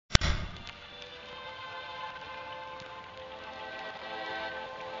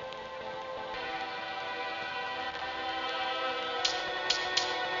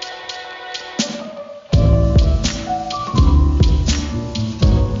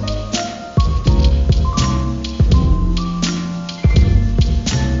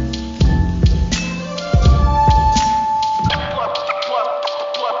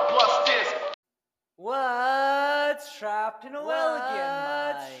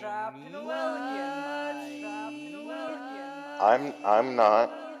I'm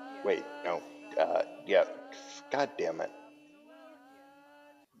not. Wait, no. Yeah. God damn it.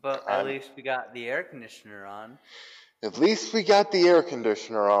 But at least we got the air conditioner on. At least we got the air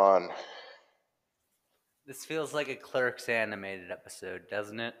conditioner on. This feels like a Clerks animated episode,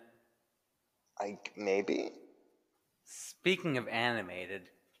 doesn't it? Maybe. Speaking of animated,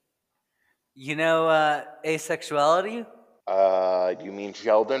 you know asexuality? You mean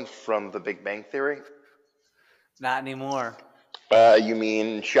Sheldon from The Big Bang Theory? Not anymore. You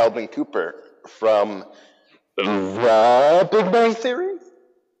mean Sheldon Cooper from The Big Bang Theory?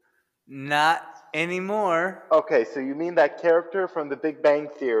 Not anymore. Okay, so you mean that character from The Big Bang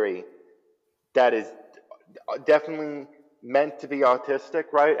Theory that is definitely meant to be autistic,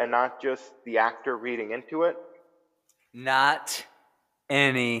 right? And not just the actor reading into it? Not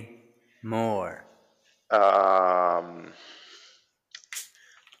anymore. I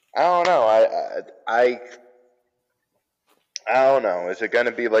don't know. I don't know. Is it going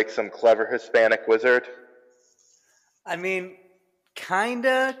to be like some clever Hispanic wizard? I mean,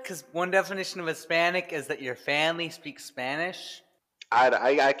 kinda, because one definition of Hispanic is that your family speaks Spanish.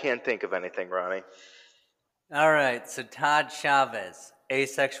 I can't think of anything, Ronnie. All right, so Todd Chavez,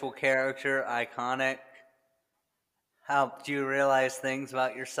 asexual character, iconic. Helped you realize things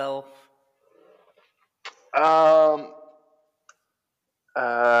about yourself? Not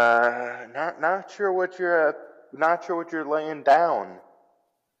sure what you're laying down.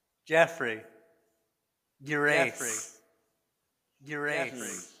 Jeffrey. Your race. Your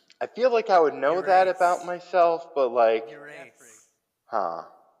race. I feel like I would know that about myself, but like, Your race. huh?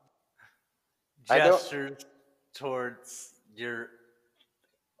 Gestures towards your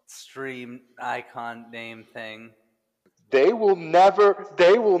stream icon name thing. They will never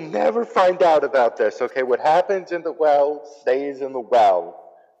find out about this, okay? What happens in the well stays in the well.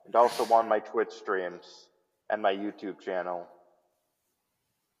 And also on my Twitch streams and my YouTube channel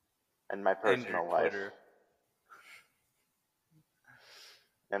and my personal life. Twitter.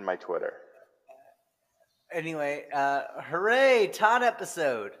 And my Twitter. Anyway, hooray, Todd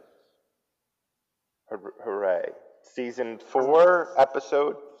episode. Hooray. Season 4,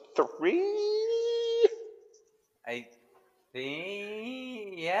 episode 3? I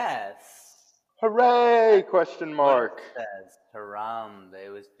think, yes. Hooray! Question mark. It says,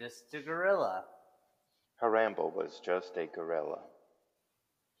 Harambe was just a gorilla. Harambe was just a gorilla.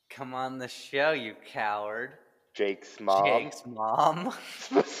 Come on the show, you coward. Jake's mom. Jake's mom.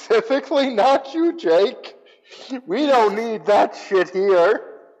 Specifically not you, Jake. We don't need that shit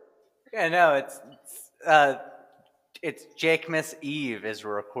here. Yeah, no, it's Jake Miss Eve is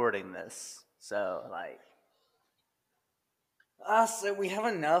recording this. So, like, so we have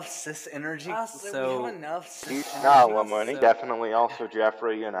enough cis energy. Money. Definitely also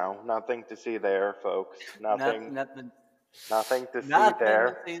Jeffrey, nothing to see there, folks. Nothing to see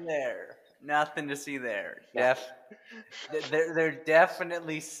there. Nothing to see there. They're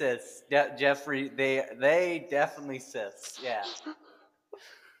definitely cis. Jeffrey, they definitely cis. Yeah.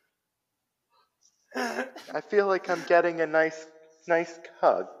 I feel like I'm getting a nice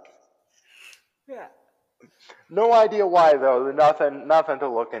hug. Yeah. No idea why though. Nothing to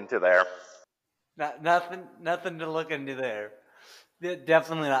look into there. Nothing to look into there.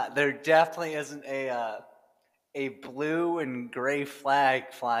 Definitely not. There definitely isn't a blue and gray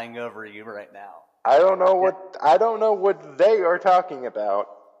flag flying over you right now. I don't know what they are talking about.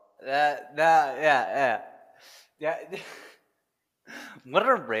 Yeah. What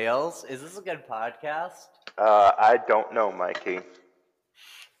are rails? Is this a good podcast? I don't know, Mikey.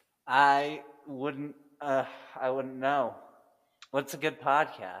 I wouldn't know. What's a good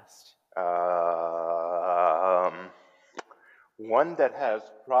podcast? One that has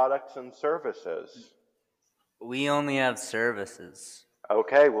products and services. We only have services.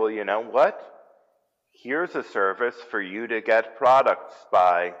 Okay, well, you know what? Here's a service for you to get products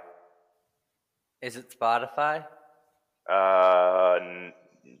by. Is it Spotify?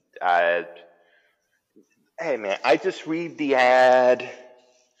 Hey man, I just read the ad.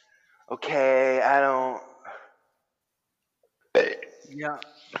 Okay, I don't. Yeah.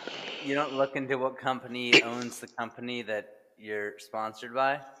 You don't look into what company owns the company that you're sponsored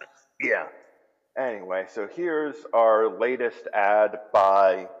by? Yeah. Anyway, so here's our latest ad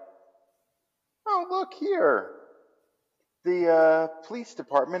by. Oh, look here. The police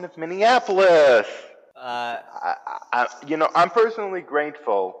department of Minneapolis. I'm personally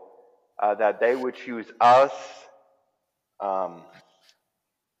grateful that they would choose us.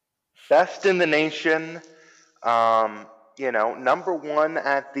 Best in the nation. Number one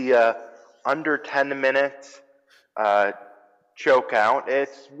at the under 10 minutes choke out.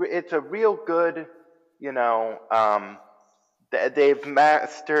 It's a real good, They've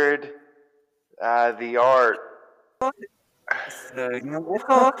mastered the art. So, it's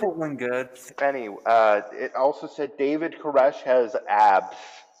all feeling good. It also said David Koresh has abs.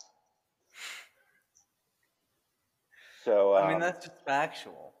 So, I mean, that's just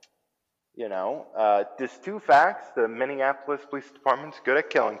factual. just 2 facts. The Minneapolis Police Department's good at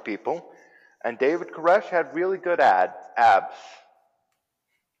killing people. And David Koresh had really good abs.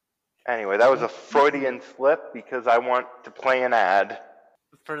 Anyway, that was a Freudian slip because I want to play an ad.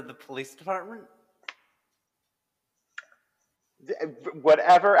 For the police department?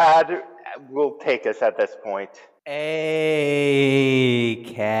 Whatever ad will take us at this point. A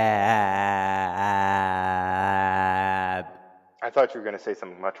cab. I thought you were going to say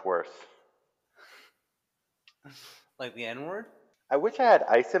something much worse. Like the N-word? I wish I had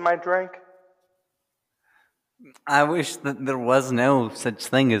ice in my drink. I wish that there was no such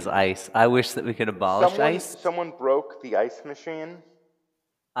thing as ice. I wish that we could abolish ice. Someone broke the ice machine.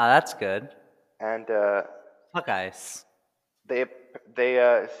 Ah, that's good. And fuck ice. They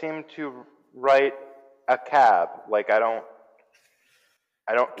seem to write a cab. Like I don't.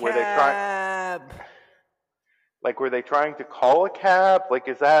 Were they trying? Like were they trying to call a cab? Like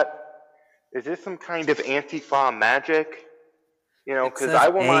is this some kind of Antifa magic? Because I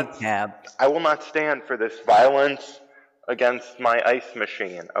will not stand for this violence against my ice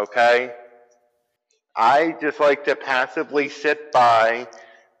machine. Okay. I just like to passively sit by.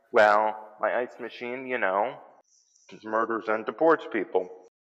 Well, my ice machine, murders and deports people.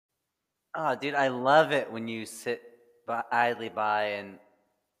 Oh, dude, I love it when you sit idly by and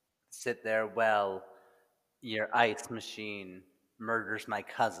sit there while your ice machine murders my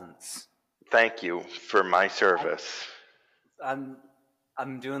cousins. Thank you for my service. I'm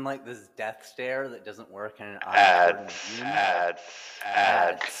doing like this death stare that doesn't work in an ads.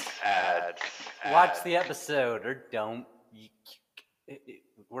 Watch the episode or don't.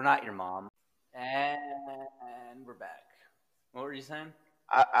 We're not your mom. And we're back. What were you saying?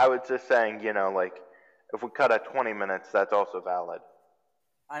 I was just saying, like, if we cut at 20 minutes, that's also valid.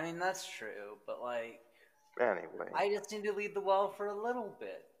 I mean, that's true, but like... Anyway. I just need to leave the well for a little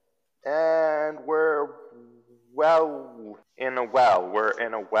bit. And we're in a well. We're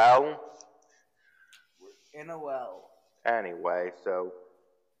in a well. We're in a well. Anyway, so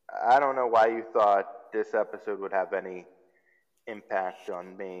I don't know why you thought this episode would have any impact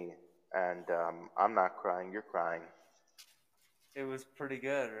on me. And I'm not crying, you're crying. It was pretty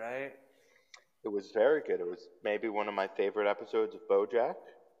good, right? It was very good. It was maybe one of my favorite episodes of BoJack.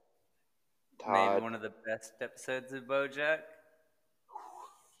 Maybe one of the best episodes of BoJack.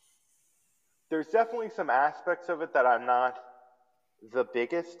 There's definitely some aspects of it that I'm not the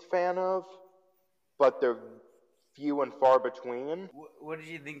biggest fan of, but they're few and far between. What did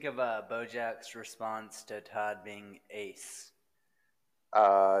you think of BoJack's response to Todd being Ace?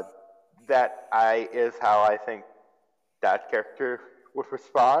 That is how I think that character would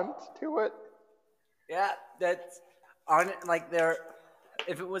respond to it. Yeah, that's on it. Like there,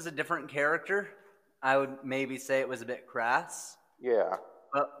 if it was a different character, I would maybe say it was a bit crass. Yeah.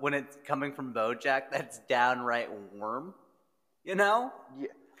 But when it's coming from BoJack, that's downright warm. Yeah.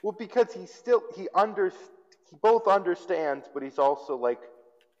 Well, because he both understands, but he's also like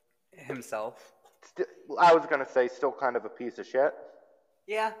himself. I was gonna say still kind of a piece of shit.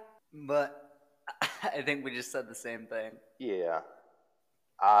 Yeah, but I think we just said the same thing. Yeah.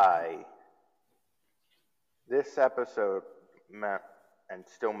 This episode meant and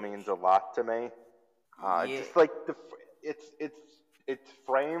still means a lot to me. Just like it's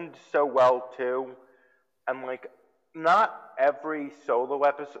framed so well too, and like not every solo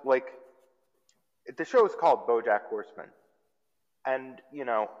episode. Like the show is called BoJack Horseman, and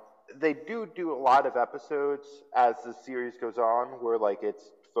they do a lot of episodes as the series goes on, where like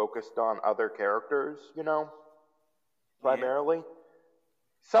it's focused on other characters, primarily. Yeah.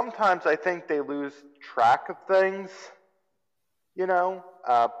 Sometimes I think they lose track of things,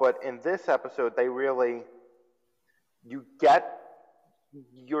 but in this episode,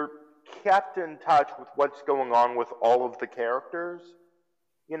 you're kept in touch with what's going on with all of the characters,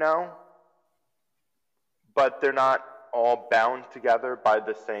 but they're not all bound together by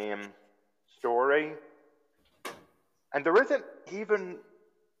the same story. And there is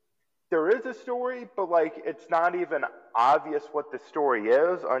a story, but like it's not even obvious what the story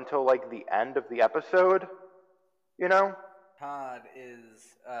is until like the end of the episode, Todd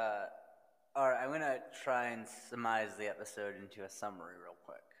is alright, I'm gonna try and surmise the episode into a summary real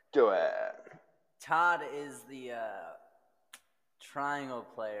quick. Do it. Todd is the triangle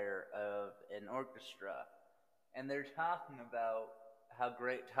player of an orchestra, and they're talking about how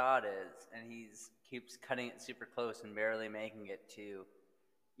great Todd is, and he's keeps cutting it super close and barely making it to,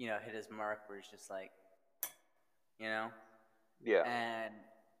 hit his mark where he's just like, Yeah. And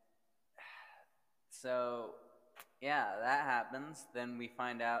so, yeah, that happens. Then we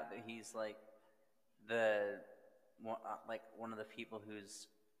find out that he's like one of the people who's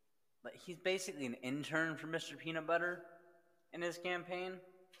like he's basically an intern for Mr. Peanut Butter in his campaign.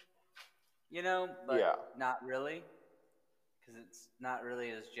 But not really, because it's not really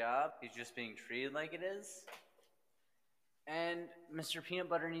his job. He's just being treated like it is. And Mr. Peanut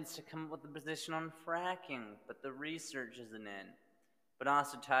Butter needs to come up with a position on fracking, but the research isn't in. But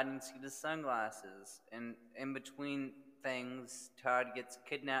also, Todd needs to get his sunglasses. And in between things, Todd gets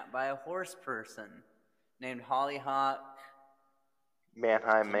kidnapped by a horse person named Hollyhock.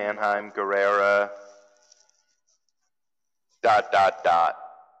 Mannheim, Guerrera. ...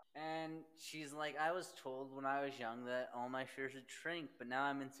 And she's like, I was told when I was young that all my fears would shrink, but now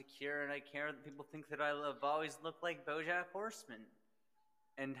I'm insecure and I care that people think that I've always looked like BoJack Horseman.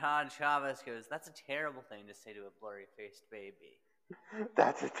 And Todd Chavez goes, that's a terrible thing to say to a blurry-faced baby.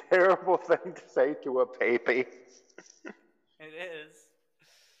 That's a terrible thing to say to a baby. It is.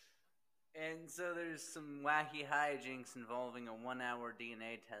 And so there's some wacky hijinks involving a 1-hour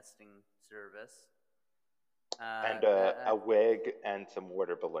DNA testing service. And a wig and some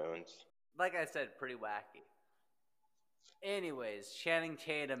water balloons. Like I said, pretty wacky. Anyways, Channing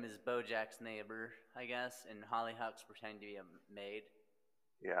Tatum is BoJack's neighbor, I guess, and Hollyhock's pretending to be a maid.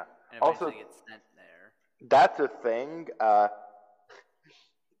 Yeah. And eventually gets sent there. That's a thing.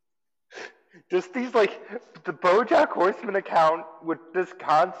 Just these, the BoJack Horseman account would just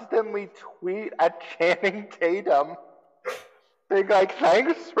constantly tweet at Channing Tatum, being like,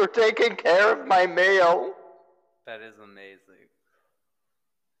 thanks for taking care of my mail. That is amazing.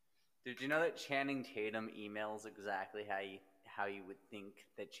 Did you know that Channing Tatum emails exactly how you would think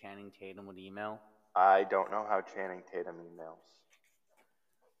that Channing Tatum would email? I don't know how Channing Tatum emails.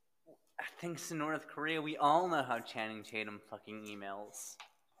 Thanks to North Korea, we all know how Channing Tatum fucking emails.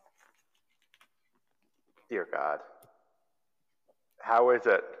 Dear God. How is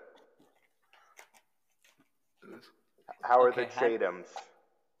it? How are the Tatums?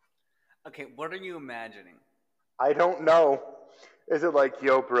 Okay, what are you imagining? I don't know. Is it like,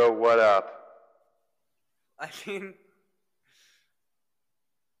 yo, bro, what up? I mean,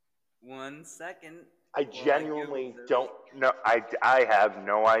 1 second. I genuinely don't know. I have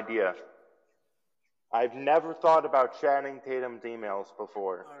no idea. I've never thought about Channing Tatum's emails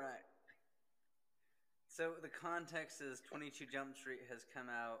before. All right. So the context is 22 Jump Street has come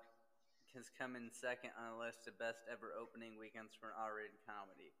in second on a list of best ever opening weekends for an R-rated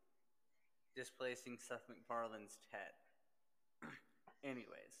comedy, displacing Seth MacFarlane's Ted.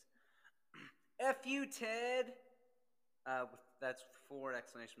 Anyways, F you, Ted. That's 4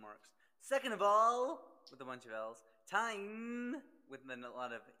 exclamation marks. Second of all, with a bunch of L's. Time, with a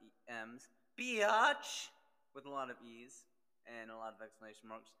lot of M's. Biatch, with a lot of E's and a lot of exclamation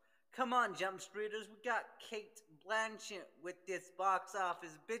marks. Come on, Jump Streeters, we got Kate Blanchett with this box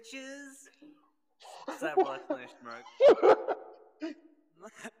office, bitches. Several exclamation marks.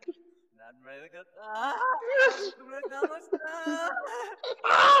 Not ready to go.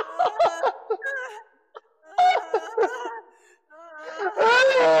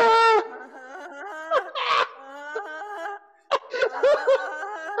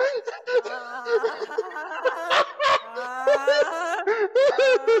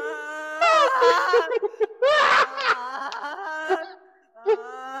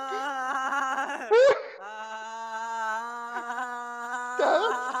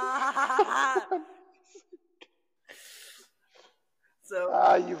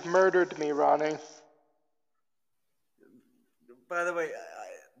 You've murdered me, Ronnie. By the way,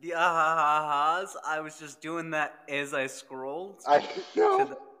 the ah-ha-ha-has, I was just doing that as I scrolled. I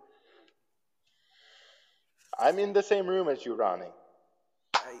know. I'm in the same room as you, Ronnie.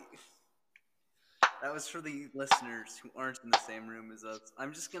 That was for the listeners who aren't in the same room as us.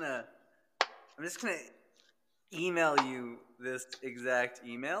 I'm just gonna email you this exact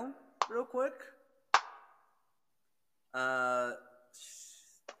email real quick.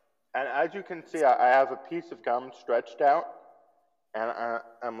 And as you can see, I have a piece of gum stretched out, and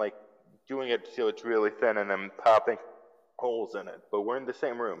I'm like doing it so it's really thin, and then popping holes in it. But we're in the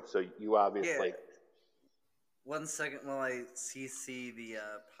same room, so you obviously. Yeah. 1 second while I CC the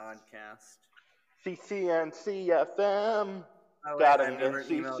podcast. CCNCFM. Oh, got an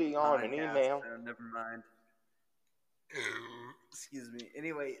CC on an email. So never mind. Excuse me.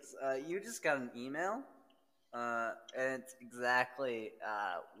 Anyways, you just got an email. And it's exactly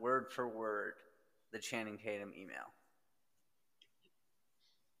word for word the Channing Tatum email.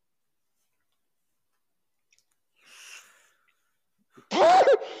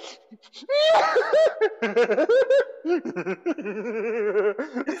 Like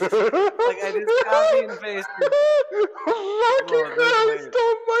I just copy and pasted. Fucking Whoa, there's Christ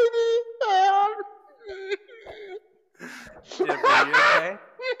almighty! Jeffrey, you okay?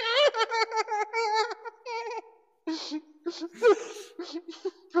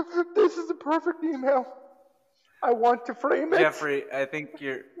 This is a perfect email. I want to frame it. Jeffrey, I think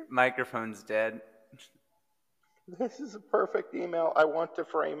your microphone's dead. This is a perfect email. I want to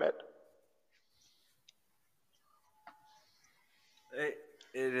frame it. It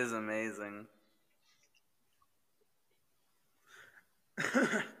is amazing.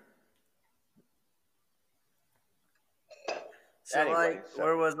 So, Anyway,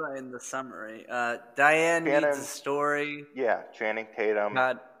 where was I in the summary? Diane needs a story. Yeah, Channing Tatum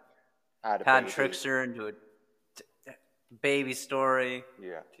Had a baby. tricks her into a baby story.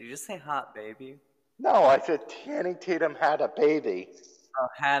 Yeah. Did you just say hot baby? No, I said Channing Tatum had a baby. Oh,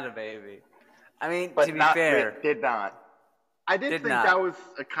 had a baby. I mean, But to be fair. Did not. I did think that was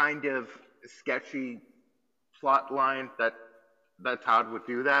a kind of sketchy plot line that Todd would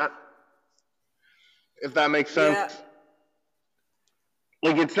do that. If that makes sense. Yeah.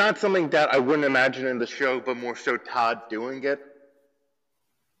 Like, it's not something that I wouldn't imagine in the show, but more so Todd doing it.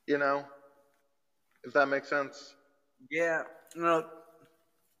 You know? If that makes sense. Yeah. No.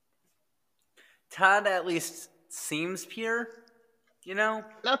 Todd at least seems pure, you know?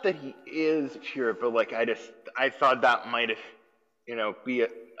 Not that he is pure, but like I thought that might have, be a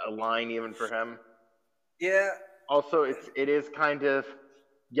line even for him. Yeah. Also, it is kind of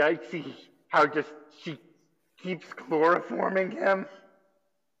yikesy how just she keeps chloroforming him.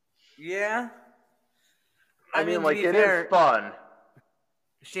 Yeah. I mean, like, it is fun.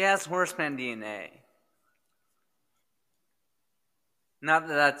 She has horseman DNA. Not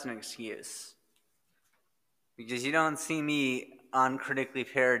that that's an excuse. Because you don't see me uncritically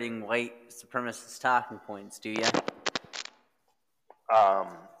parroting white supremacist talking points, do you? All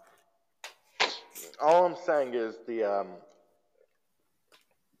I'm saying is the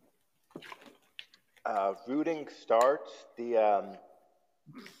rooting starts,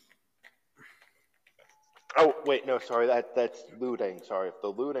 oh, wait, no, sorry, that's looting, sorry. If the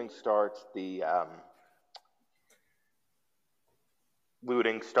looting starts, the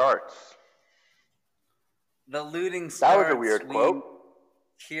looting starts. The looting starts. That was a weird quote.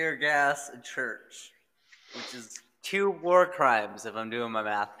 Tear gas a church, which is 2 war crimes if I'm doing my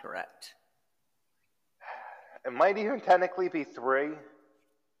math correct. It might even technically be 3.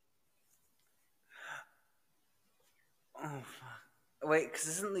 Oh, fuck. Wait, because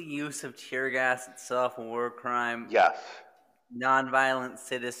isn't the use of tear gas itself a war crime? Yes. Nonviolent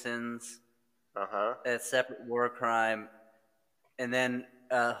citizens. Uh-huh. A separate war crime. And then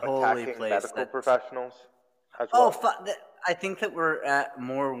a holy attacking place. Medical professionals as well. Oh, fuck. I think that we're at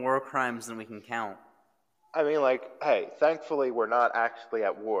more war crimes than we can count. I mean, like, hey, thankfully we're not actually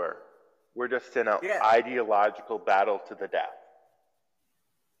at war. We're just in an ideological battle to the death.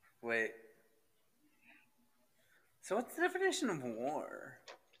 Wait. So what's the definition of war?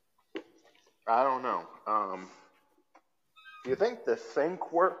 I don't know. Do you think the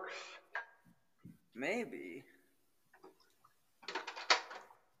sink works? Maybe.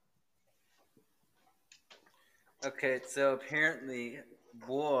 Okay, so apparently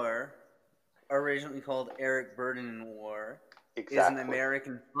war, originally called Eric Burdon and War, is an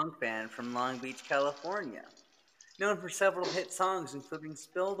American funk band from Long Beach, California. Known for several hit songs, including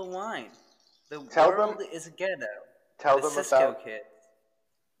Spill the Wine, The World is a Ghetto, The Cisco Kids,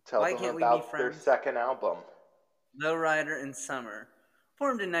 Why Can't We Be Friends, their second album, Lowrider in Summer.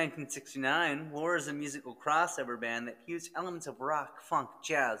 Formed in 1969, War is a musical crossover band that fused elements of rock, funk,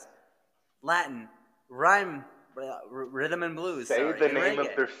 jazz, Latin, rhythm and blues. Say the name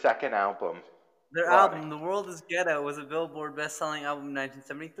of their second album. Their album, The World is Ghetto, was a Billboard best-selling album in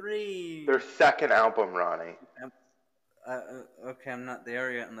 1973. Their second album, Ronnie. Okay, I'm not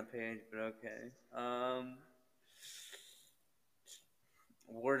there yet on the page, but okay.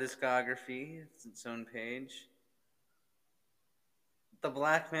 War discography, it's its own page. The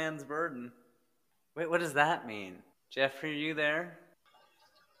Black Man's Burden. Wait, what does that mean? Jeffrey, are you there?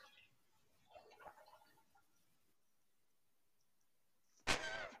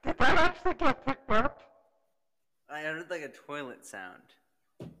 Did that actually get picked up? I heard like a toilet sound.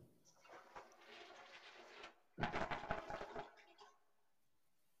 It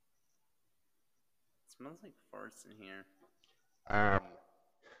smells like farts in here.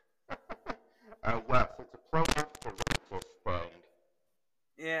 Wes, it's a program for racist band.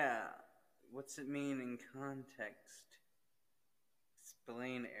 Yeah. What's it mean in context?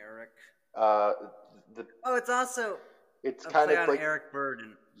 Explain, Eric. Oh, it's also it's kind of like Eric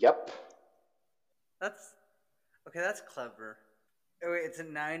Burdon. Yep. That's okay. That's clever. Oh, wait, it's a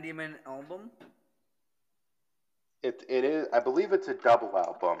 90-minute album. It is. I believe it's a double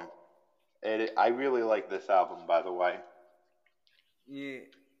album. I really like this album, by the way. Yeah.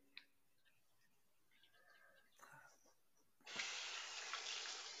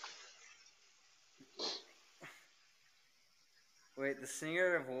 Wait, the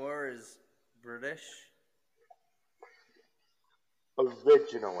singer of War is British?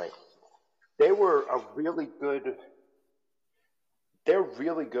 Originally, they were a really good. They're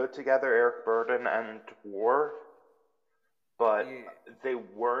really good together, Eric Burdon and War, but they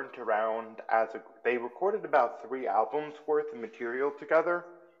weren't around as a. They recorded about 3 albums worth of material together,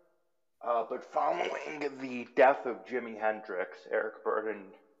 but following the death of Jimi Hendrix, Eric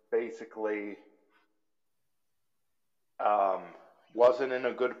Burdon basically wasn't in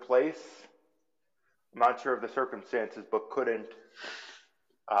a good place. I'm not sure of the circumstances, but couldn't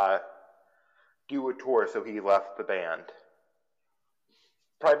do a tour, so he left the band.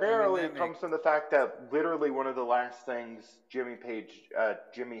 Primarily, it comes from the fact that literally one of the last things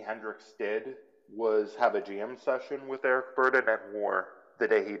Jimi Hendrix did was have a jam session with Eric Burdon at War the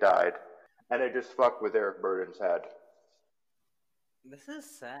day he died, and it just fucked with Eric Burdon's head. This is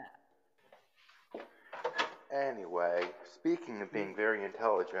sad. Anyway, speaking of being very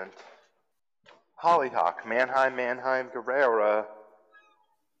intelligent, Hollyhock, Mannheim, Guerrera,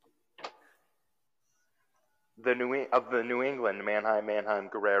 the New England Mannheim,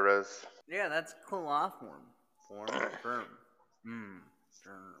 Guerreras. Yeah, that's colophorm. Firm. Firm.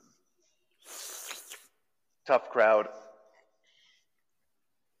 Tough crowd.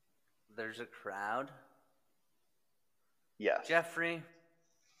 There's a crowd? Yes. Jeffrey,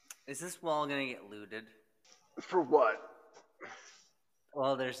 is this wall gonna get looted? For what?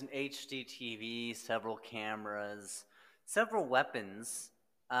 Well, there's an HD TV, several cameras, several weapons,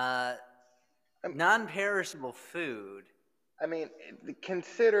 non-perishable food. I mean,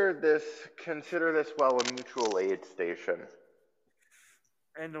 consider this well a mutual aid station.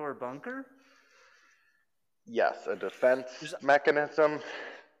 And/or bunker? Yes, a defense mechanism.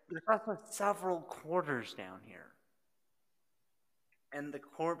 There's also several quarters down here. And the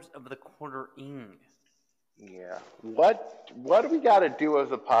corpse of the quartering. Yeah. What do we got to do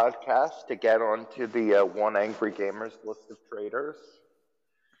as a podcast to get onto the One Angry Gamers list of traitors?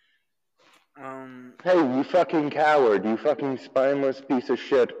 Hey, you fucking coward! You fucking spineless piece of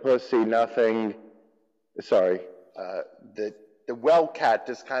shit, pussy, nothing. Sorry. The Wellcat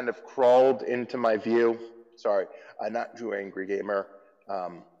just kind of crawled into my view. Sorry, not Drew Angry Gamer.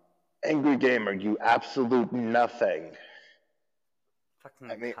 Angry Gamer, you absolute nothing.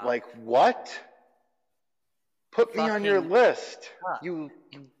 Fucking I mean, cock. like, what? Put me on your list. You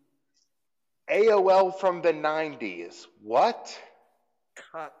AOL from the 90s. What?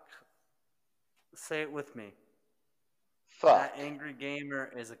 Cuck. Say it with me. Fuck. That Angry Gamer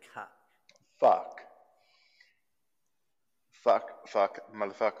is a cuck. Fuck.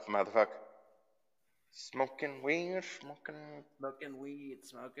 Motherfucker. Smoking weed,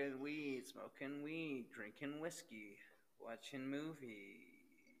 drinking whiskey, watching movies.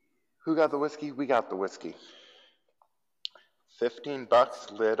 Who got the whiskey? We got the whiskey.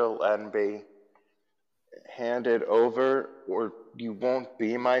 $15, little NB. Hand it over, or you won't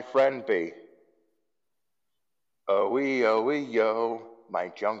be my friend, B. Oh, yo, my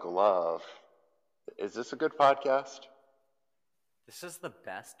jungle love. Is this a good podcast? This is the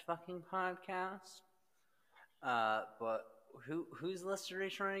best fucking podcast. But whose list are we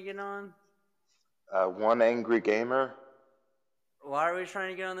trying to get on? One Angry Gamer. Why are we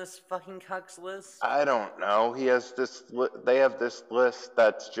trying to get on this fucking cuck's list? I don't know. He has this. They have this list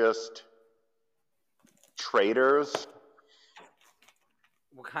that's just traitors.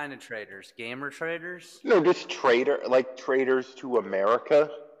 What kind of traitors? Gamer traitors? No, just traitors to America.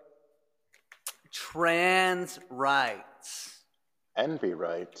 Trans rights. Envy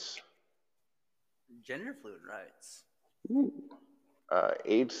rights. Gender fluid rights. Ooh.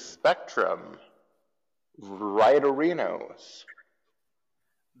 Age spectrum. Rightorinos.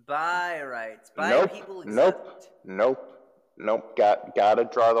 Bi rights. Bi people exist. Nope. Gotta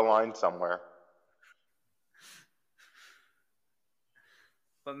draw the line somewhere.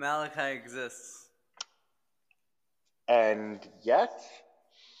 But Malachi exists. And yet,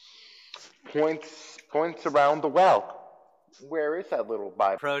 points around the well. Where is that little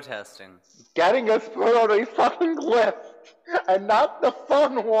Bible? Protesting. Getting us put on a fucking list, and not the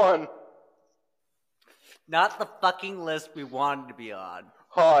fun one. Not the fucking list we wanted to be on.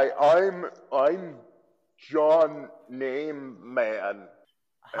 Hi, I'm John Name Man.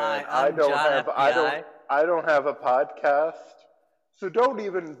 Hi, I'm John FBI. I don't have a podcast. So don't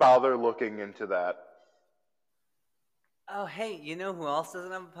even bother looking into that. Oh, hey, you know who else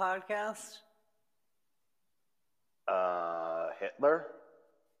doesn't have a podcast? Hitler?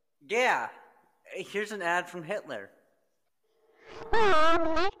 Yeah. Here's an ad from Hitler.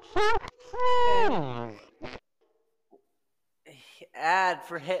 Ad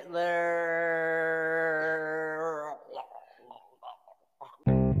for Hitler.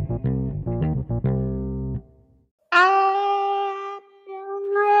 I'm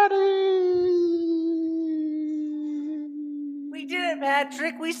ready. We did it,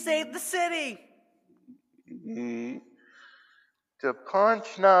 Patrick. We saved the city. To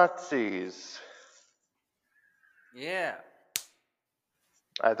punch Nazis. Yeah.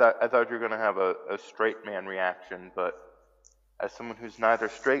 I thought you were gonna have a straight man reaction, but as someone who's neither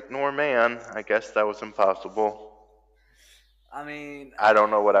straight nor man, I guess that was impossible. I mean, I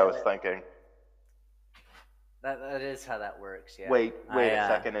don't know what I was thinking. that is how that works, yeah. Wait a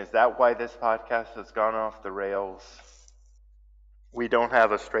second. Is that why this podcast has gone off the rails? We don't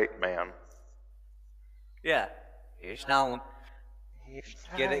have a straight man. Yeah. Now,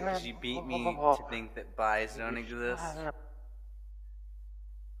 get it? Because you beat me to think that bis don't exist?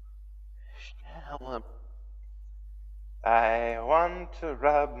 I want to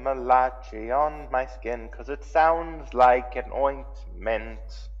rub Malachi on my skin because it sounds like an ointment.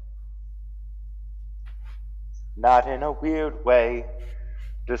 Not in a weird way.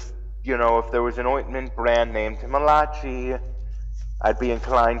 Just, if there was an ointment brand named Malachi, I'd be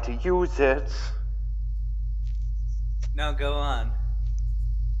inclined to use it. No, go on.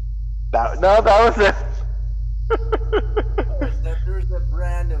 That was it. There's a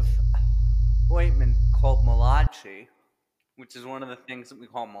brand of ointment called Malachi, which is one of the things that we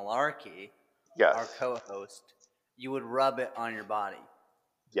call malarkey. Yes. Our co-host. You would rub it on your body.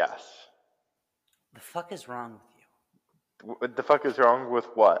 Yes. The fuck is wrong with you? What the fuck is wrong with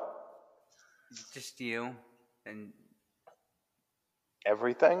what? Just you and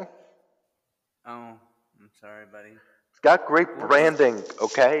everything. Oh, I'm sorry, buddy. It's got great branding,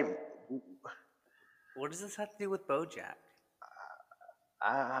 okay? What does this have to do with BoJack?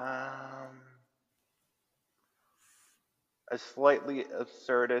 A slightly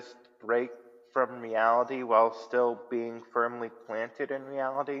absurdist break from reality while still being firmly planted in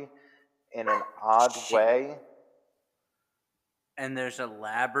reality in an odd way. And there's a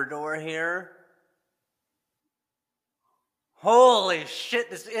Labrador here? Holy shit,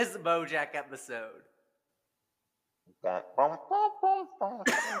 this is the BoJack episode. Oh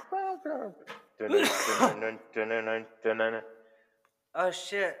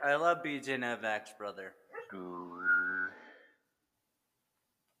shit, I love BJ Novak's brother.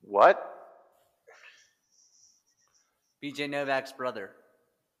 What? BJ Novak's brother.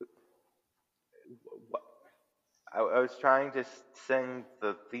 What? I was trying to sing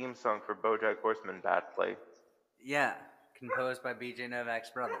the theme song for BoJack Horseman badly. Yeah, composed by BJ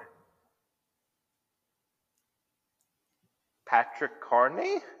Novak's brother. Patrick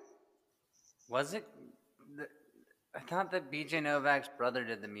Carney? Was it? I thought that BJ Novak's brother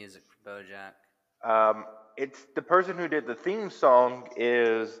did the music for BoJack. It's the person who did the theme song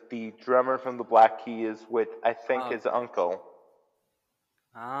is the drummer from the Black Keys with, I think, his uncle.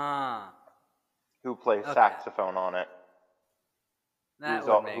 Ah. Who plays saxophone on it.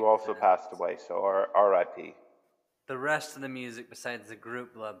 Who also passed away, so R.I.P. The rest of the music besides the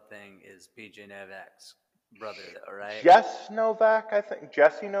group love thing is BJ Novak's brother, though, right? Jesse Novak, I think.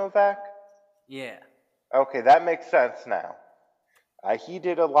 Jesse Novak? Yeah. Okay, that makes sense now. He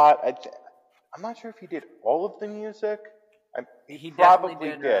did a lot. I'm not sure if he did all of the music. He probably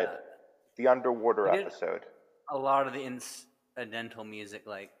did the underwater episode. A lot of the incidental music,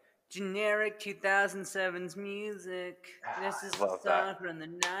 like generic 2007's music. This is a song from the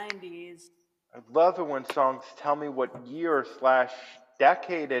 90s. I love it when songs tell me what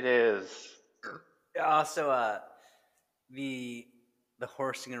year/decade it is. Also, the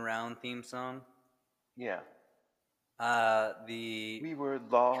horsing around theme song. Yeah. We were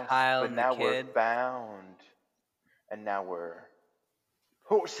lost, Kyle but now we're found, and now we're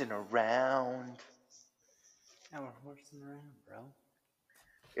horsing around. Now we're horsing around, bro.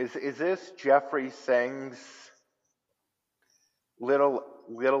 Is this Jeffrey Sings Little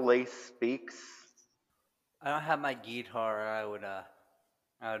Ace Speaks? I don't have my guitar. I would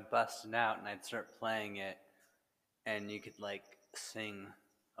bust it out and I'd start playing it, and you could sing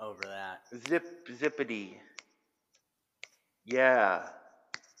over that. Zippity. Yeah.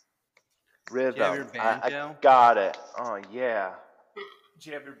 Rhythm. Do you have your banjo? I got it. Oh, yeah. Do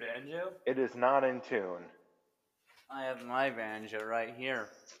you have your banjo? It is not in tune. I have my banjo right here.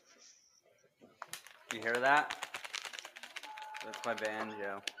 You hear that? That's my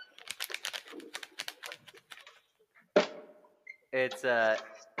banjo. It's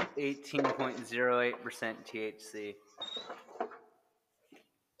 18.08% THC.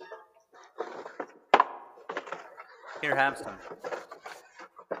 Here, have some.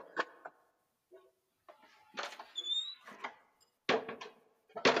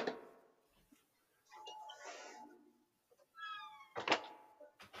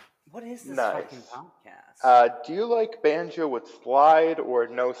 What is this Nice. fucking podcast? Do you like banjo with slide or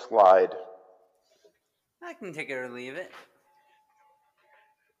no slide? I can take it or leave it.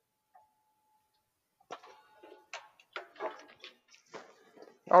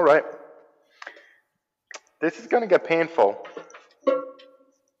 All right. This is going to get painful.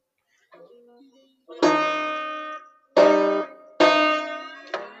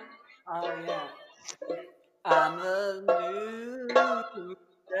 Oh, yeah. I'm the loser,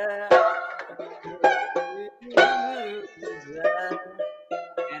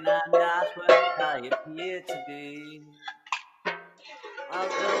 and I'm not what I appear to be.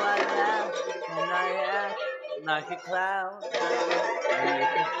 Although I laugh and I act like a clown,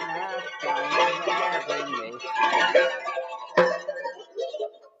 beneath this mask I never make me.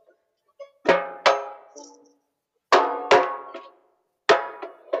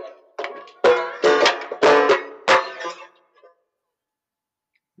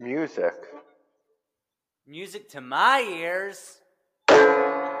 Music. Music to my ears.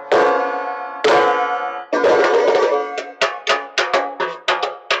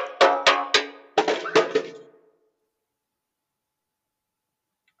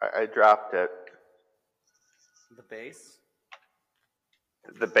 I dropped it. The bass.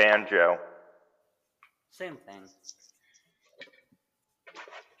 The banjo. Same thing.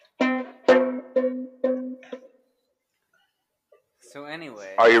 So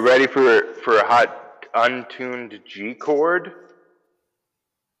anyway. Are you ready for a hot untuned G chord?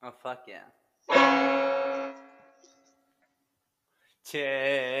 Oh, fuck yeah.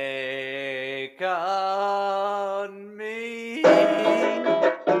 Take on me. Take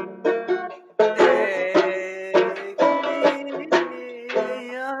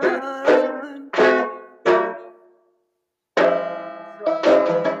me on. So,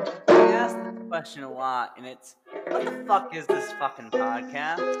 I asked this question a lot, and it's, what the fuck is this fucking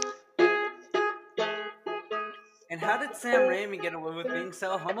podcast? And how did Sam Raimi get away with being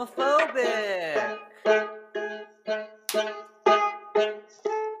so homophobic?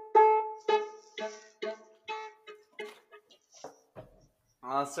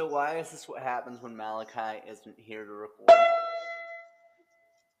 So why is this what happens when Malachi isn't here to record?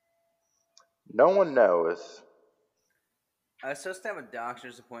 No one knows. I was supposed to have a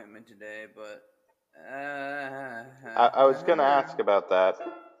doctor's appointment today, but I was going to ask about that.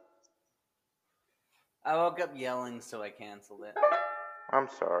 I woke up yelling, so I canceled it. I'm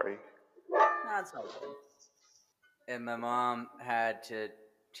sorry. No, it's all good. And my mom had to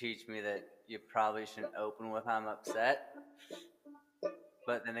teach me that you probably shouldn't open with I'm upset.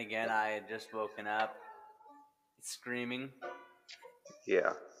 But then again, I had just woken up screaming.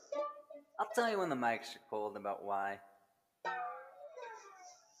 Yeah. I'll tell you when the mics are cold about why.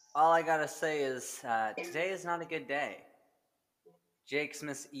 All I gotta say is, today is not a good day. Jake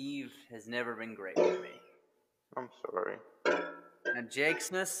Smith's Eve has never been great for me. I'm sorry. Now, Jake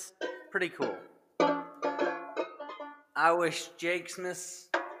Smith's pretty cool. I wish Jake Smith's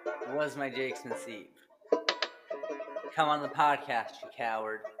was my Jake Smith's Eve. Come on the podcast, you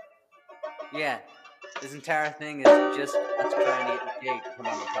coward. Yeah, this entire thing is just us trying to get Jake to come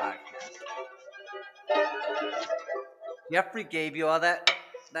on the podcast. Jeffrey gave you all that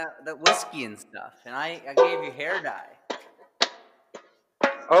whiskey and stuff, and I gave you hair dye.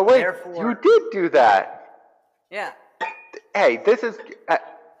 Oh, wait, Therefore, you did do that. Yeah. Hey, this is...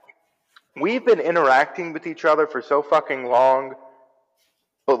 we've been interacting with each other for so fucking long,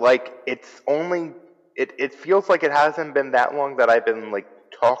 but, like, it's only... It feels like it hasn't been that long that I've been, like,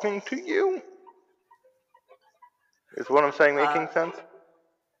 talking to you? Is what I'm saying making sense?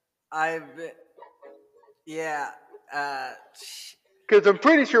 Yeah, because I'm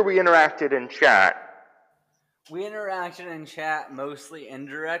pretty sure we interacted in chat. We interacted in chat mostly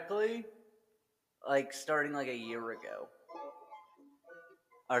indirectly, like starting like a year ago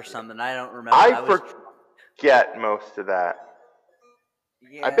or something. I don't remember. I forget most of that.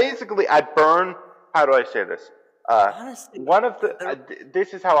 Yeah. I burn. How do I say this? Honestly,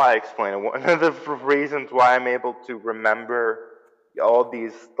 this is how I explain it. One of the reasons why I'm able to remember all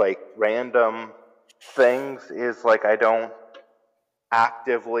these like random things is like I don't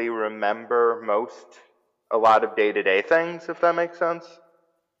actively remember a lot of day-to-day things, if that makes sense.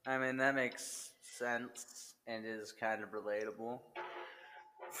 I mean, that makes sense and is kind of relatable.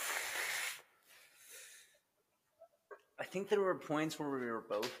 I think there were points where we were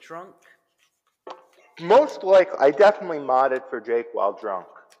both drunk. Most likely, I definitely modded for Jake while drunk.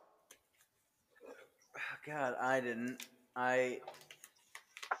 God, I didn't. I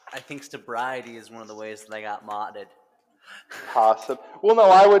think sobriety is one of the ways that I got modded. Possible. Well, no,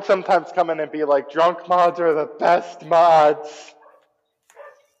 I would sometimes come in and be like, drunk mods are the best mods.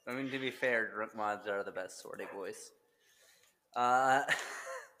 I mean, to be fair, drunk mods are the best sorting voice.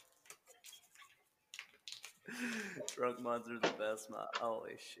 Drunk mods are the best mod.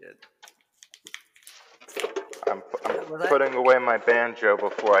 Holy shit. I'm putting away my banjo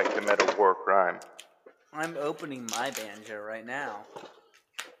before I commit a war crime. I'm opening my banjo right now.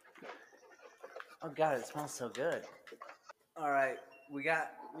 Oh god, it smells so good. Alright, we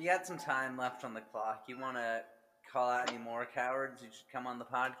got some time left on the clock. You want to call out any more cowards who should come on the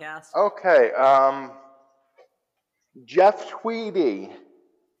podcast? Okay, Jeff Tweedy.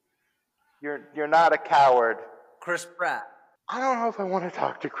 You're not a coward. Chris Pratt. I don't know if I want to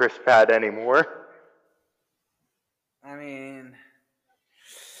talk to Chris Pratt anymore. I mean,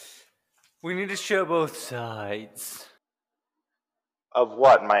 we need to show both sides. Of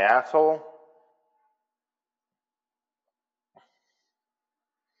what, my asshole?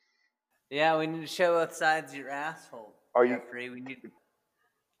 Yeah, we need to show both sides of your asshole. Are Jeffrey. We need.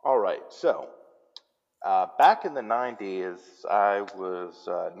 All right, so back in the 90s, I was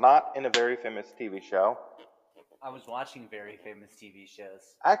not in a very famous TV show. I was watching very famous TV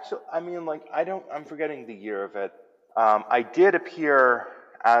shows. Actually, I mean, like, I'm forgetting the year of it. I did appear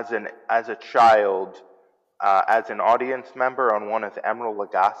as a child, as an audience member on one of Emeril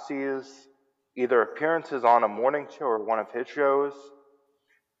Lagasse's either appearances on a morning show or one of his shows.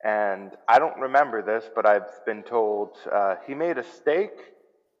 And I don't remember this, but I've been told he made a steak,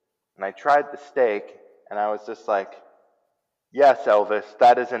 and I tried the steak, and I was just like, yes, Elvis,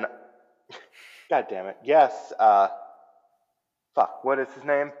 that is an... God damn it. Yes, fuck, what is his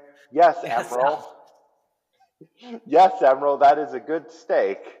name? Yes, Emeril. Yes, Emeril, that is a good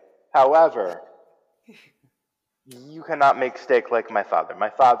steak. However, you cannot make steak like my father. My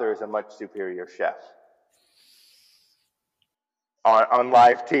father is a much superior chef. On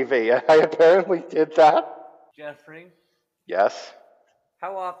live TV. I apparently did that. Jeffrey? Yes?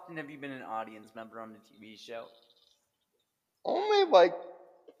 How often have you been an audience member on a TV show? Only like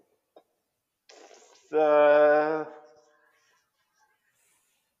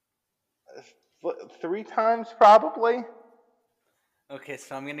 3 times, probably. Okay,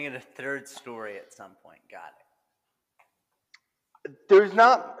 so I'm gonna get a third story at some point. Got it. There's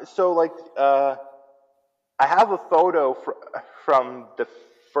not... So, like, I have a photo from the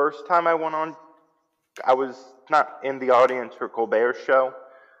first time I went on. I was not in the audience for Colbert's show.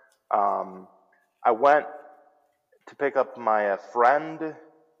 I went to pick up my friend,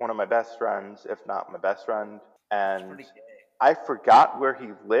 one of my best friends, if not my best friend, and I forgot where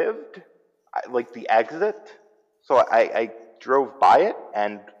he lived, like the exit. So I drove by it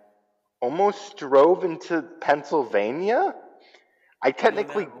and almost drove into Pennsylvania. I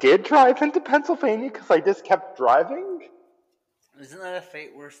technically did drive into Pennsylvania because I just kept driving. Isn't that a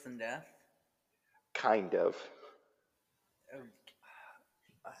fate worse than death? Kind of.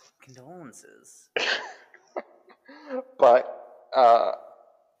 Condolences. But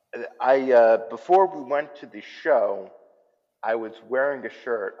before we went to the show, I was wearing a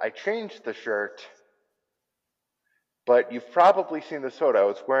shirt. I changed the shirt, but you've probably seen this photo. I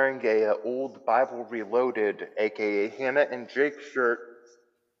was wearing a old Bible Reloaded, aka Hannah and Jake shirt.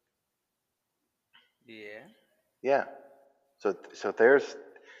 Yeah. Yeah. So there's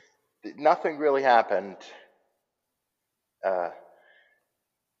nothing really happened.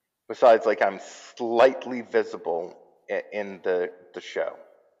 Besides, like, I'm slightly visible in the show,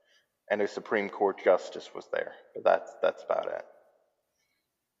 and a Supreme Court justice was there, but that's about it.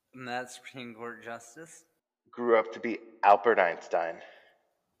 And that Supreme Court justice grew up to be Albert Einstein.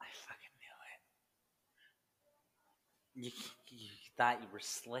 I fucking knew it. You thought you were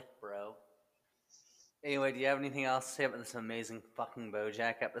slick, bro. Anyway, do you have anything else to say about this amazing fucking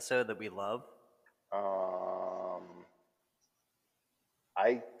BoJack episode that we love?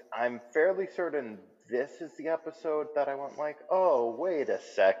 I'm fairly certain this is the episode that I went like, oh, wait a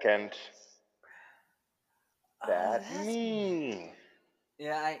second. That's me.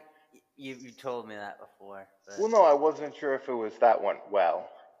 Yeah, you told me that before. But... Well, no, I wasn't sure if it was that one. Well.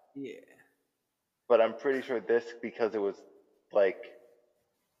 Yeah. But I'm pretty sure this, because it was, like,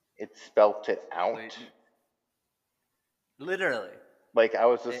 it spelt it out. Wait. Literally. Like, I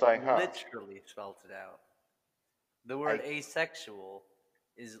was just like, huh. Literally spelt it out. The word asexual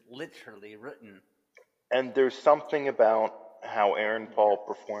is literally written And there's something about how Aaron Paul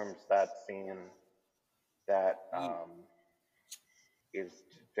performs that scene that is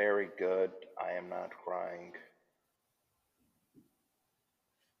very good. I am not crying.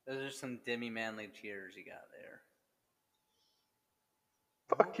 Those are some Demi Manley cheers you got there.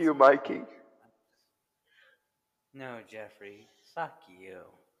 Fuck you, Mikey. No, Jeffrey. Fuck you.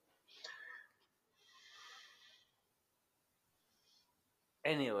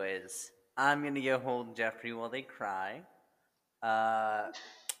 Anyways, I'm gonna go hold Jeffrey while they cry. And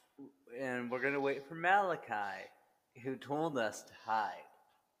we're gonna wait for Malachi, who told us to hide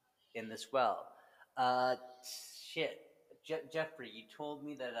in this well. Shit. Jeffrey, you told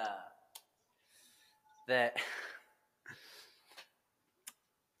me that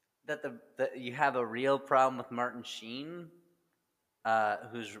that you have a real problem with Martin Sheen,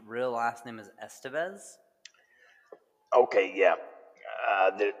 whose real last name is Estevez. Okay, yeah.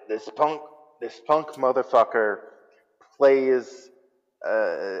 This punk motherfucker plays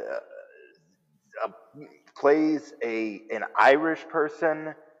an Irish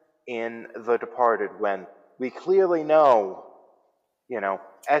person in The Departed when we clearly know,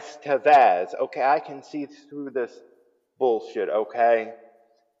 Estevez. Okay, I can see through this bullshit. Okay,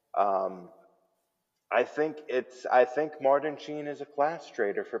 I think Martin Sheen is a class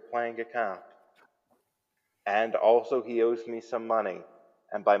traitor for playing a cop, and also he owes me some money,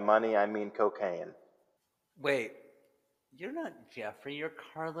 and by money I mean cocaine. Wait, you're not Jeffrey. You're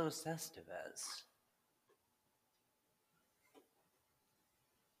Carlos Estevez.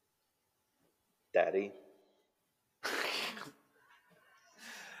 Daddy.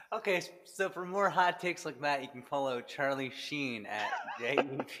 Okay, so for more hot takes like that, you can follow Charlie Sheen at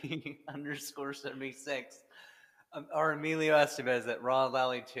JEP_76 or Emilio Estevez at Raw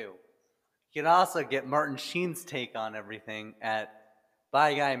Valley 2. You can also get Martin Sheen's take on everything at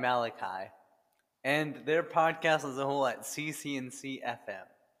By Guy Malachi and their podcast as a whole at CCNC FM.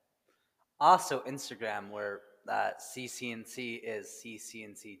 Also Instagram, where CCNC is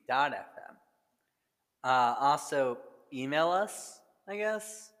ccnc.fm. Also email us, I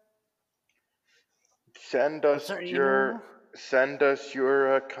guess. Send us your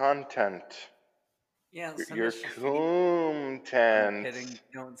content. Yeah, send your us your content. feet. Kidding,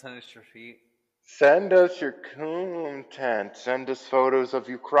 don't send us your feet. Send us your content. Send us photos of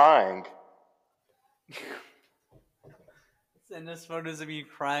you crying. Send us photos of you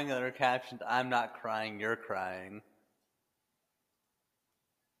crying that are captioned, "I'm not crying, you're crying."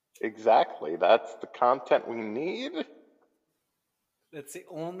 Exactly. That's the content we need. That's the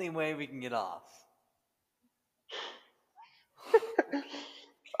only way we can get off.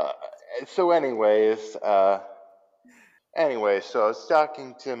 So anyways, so I was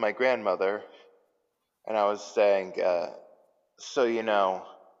talking to my grandmother, and I was saying, so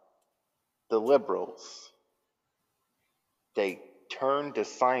the liberals, they turned a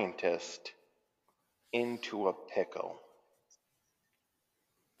scientist into a pickle.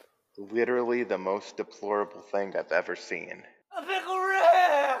 Literally the most deplorable thing I've ever seen.